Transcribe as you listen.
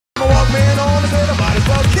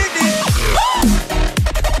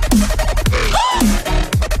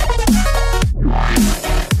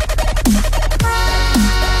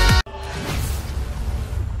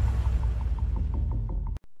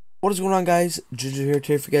What is going on, guys? Ginger here.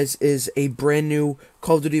 Today for you guys is a brand new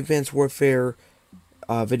Call of Duty Advanced Warfare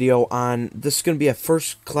video on. This is going to be a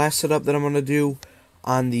first class setup that I'm going to do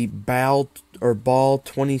on the Ball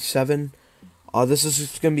 27. This is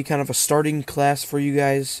just going to be kind of a starting class for you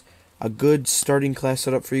guys, a good starting class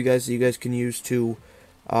setup for you guys that you guys can use to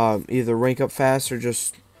either rank up fast or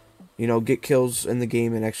just get kills in the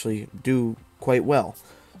game and actually do quite well.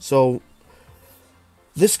 So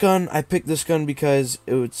this gun, I picked this gun because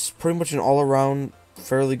it's pretty much an all-around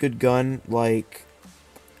fairly good gun. Like,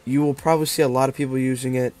 you will probably see a lot of people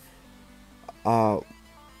using it while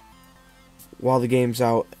the game's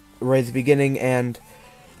out right at the beginning, and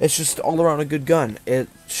it's just all around a good gun. It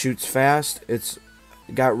shoots fast, it's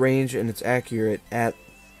got range, and it's accurate at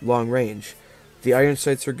long range. The iron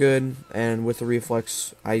sights are good, and with the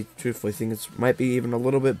reflex, I truthfully think it might be even a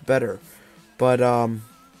little bit better. But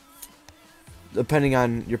depending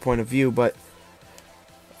on your point of view. But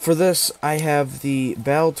for this, I have the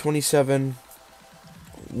Ball 27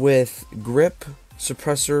 with grip,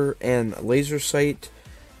 suppressor, and laser sight.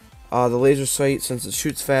 The laser sight, since it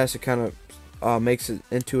shoots fast, it kind of makes it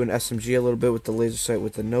into an SMG a little bit with the laser sight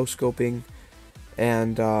with the no scoping.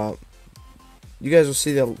 And you guys will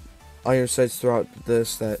see the iron sights throughout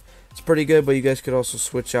this, that it's pretty good, but you guys could also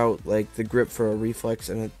switch out like the grip for a reflex,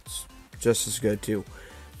 and it's just as good too.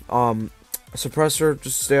 A suppressor,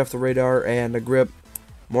 just to stay off the radar, and a grip,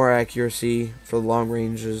 more accuracy for the long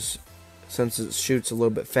ranges, since it shoots a little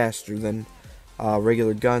bit faster than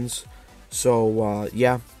regular guns. So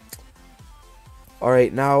yeah.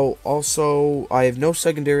 Alright, now also I have no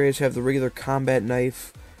secondary. I just have the regular combat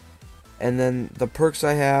knife, and then the perks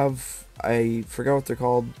I have, I forgot what they're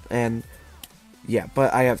called, and yeah,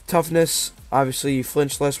 but I have toughness. Obviously, you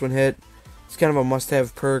flinch less when hit. It's kind of a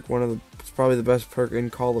must-have perk. It's probably the best perk in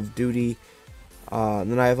Call of Duty.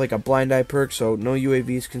 And then I have like a blind eye perk, so no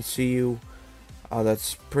UAVs can see you.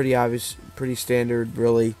 That's pretty obvious, pretty standard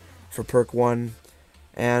really for perk 1.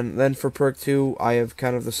 And then for perk 2, I have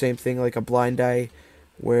kind of the same thing, like a blind eye,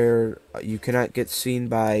 where you cannot get seen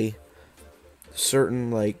by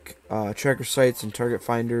certain like tracker sites and target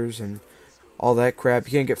finders and all that crap.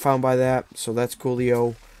 You can't get found by that, so that's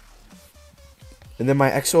coolio. And then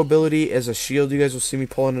my exo ability is a shield. You guys will see me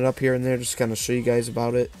pulling it up here and there, just kind of show you guys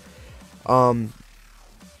about it.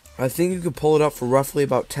 I think you could pull it up for roughly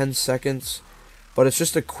about 10 seconds, but it's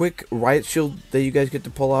just a quick riot shield that you guys get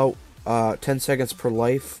to pull out 10 seconds per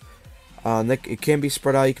life. It can be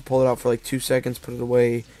spread out. You can pull it out for like 2 seconds, put it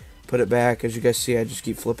away, put it back. As you guys see, I just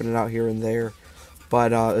keep flipping it out here and there.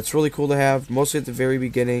 But it's really cool to have, mostly at the very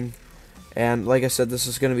beginning. And like I said, this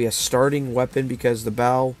is going to be a starting weapon because the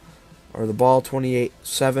Ball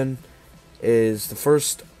 27 is the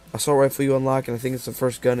first assault rifle you unlock, and I think it's the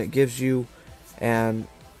first gun it gives you. And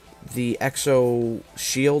the Exo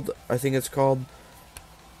Shield, I think it's called,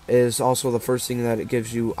 is also the first thing that it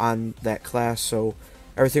gives you on that class, so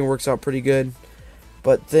everything works out pretty good.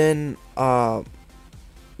 But then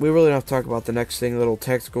we really don't have to talk about the next thing, little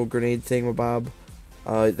tactical grenade thingamabob.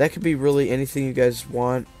 That could be really anything you guys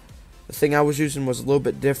want. The thing I was using was a little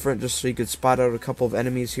bit different, just so you could spot out a couple of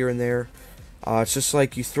enemies here and there. It's just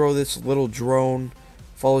like you throw this little drone,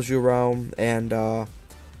 follows you around, and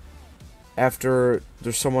after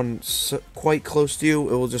there's someone quite close to you,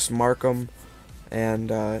 it will just mark them.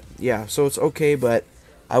 And yeah, so it's okay, but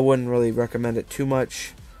I wouldn't really recommend it too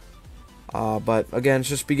much. But again, it's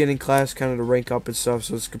just beginning class, kind of to rank up and stuff,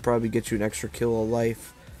 so this could probably get you an extra kill of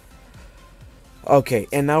life. Okay,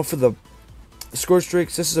 and now for the score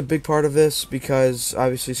streaks. This is a big part of this because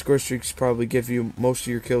obviously score streaks probably give you most of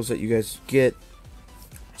your kills that you guys get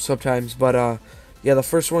sometimes. But yeah, the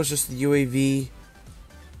first one is just the UAV.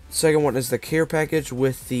 Second one is the care package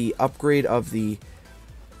with the upgrade of the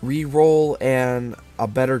reroll and a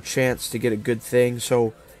better chance to get a good thing.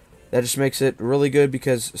 So that just makes it really good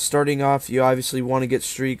because starting off, you obviously want to get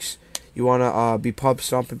streaks. You want to be pub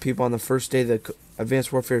stomping people on the first day that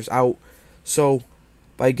Advanced Warfare is out. So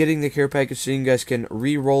by getting the care package, so you guys can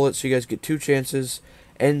re-roll it, so you guys get 2 chances,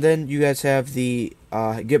 and then you guys have the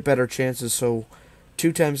get better chances. So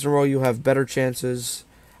 2 times in a row, you'll have better chances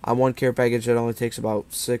on one care package that only takes about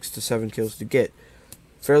 6 to 7 kills to get.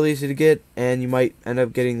 Fairly easy to get, and you might end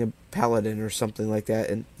up getting the Paladin or something like that,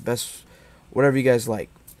 and best whatever you guys like.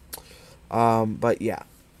 But yeah,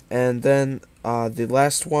 and then the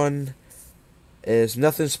last one is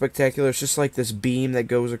nothing spectacular. It's just like this beam that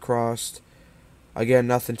goes across. Again,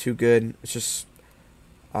 nothing too good. It's just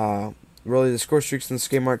really the score streaks in this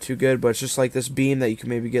game aren't too good, but it's just like this beam that you can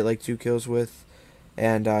maybe get like 2 kills with.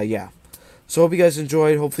 And yeah, So hope you guys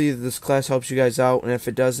enjoyed. Hopefully this class helps you guys out, and if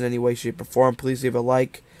it does in any way, shape, or form, please leave a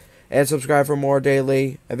like. and subscribe for more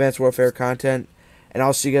daily Advanced Warfare content. And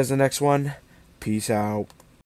I'll see you guys in the next one. Peace out.